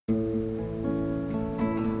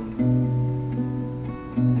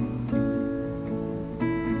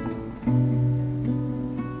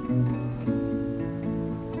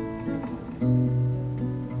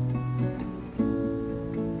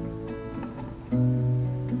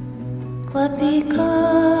What becomes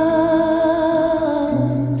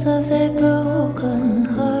of the broken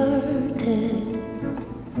hearted?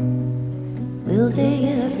 Will they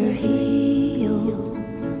ever heal?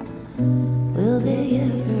 Will they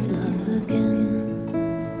ever love again?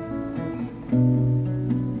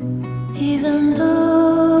 Even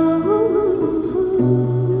though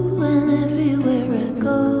and everywhere I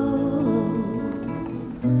go,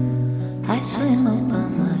 I swing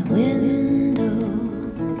open my window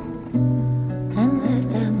and let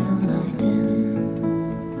that moonlight in.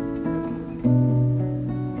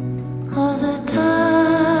 All the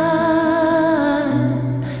time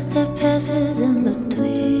that passes in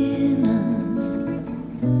between us,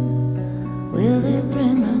 will it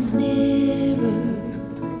bring us near?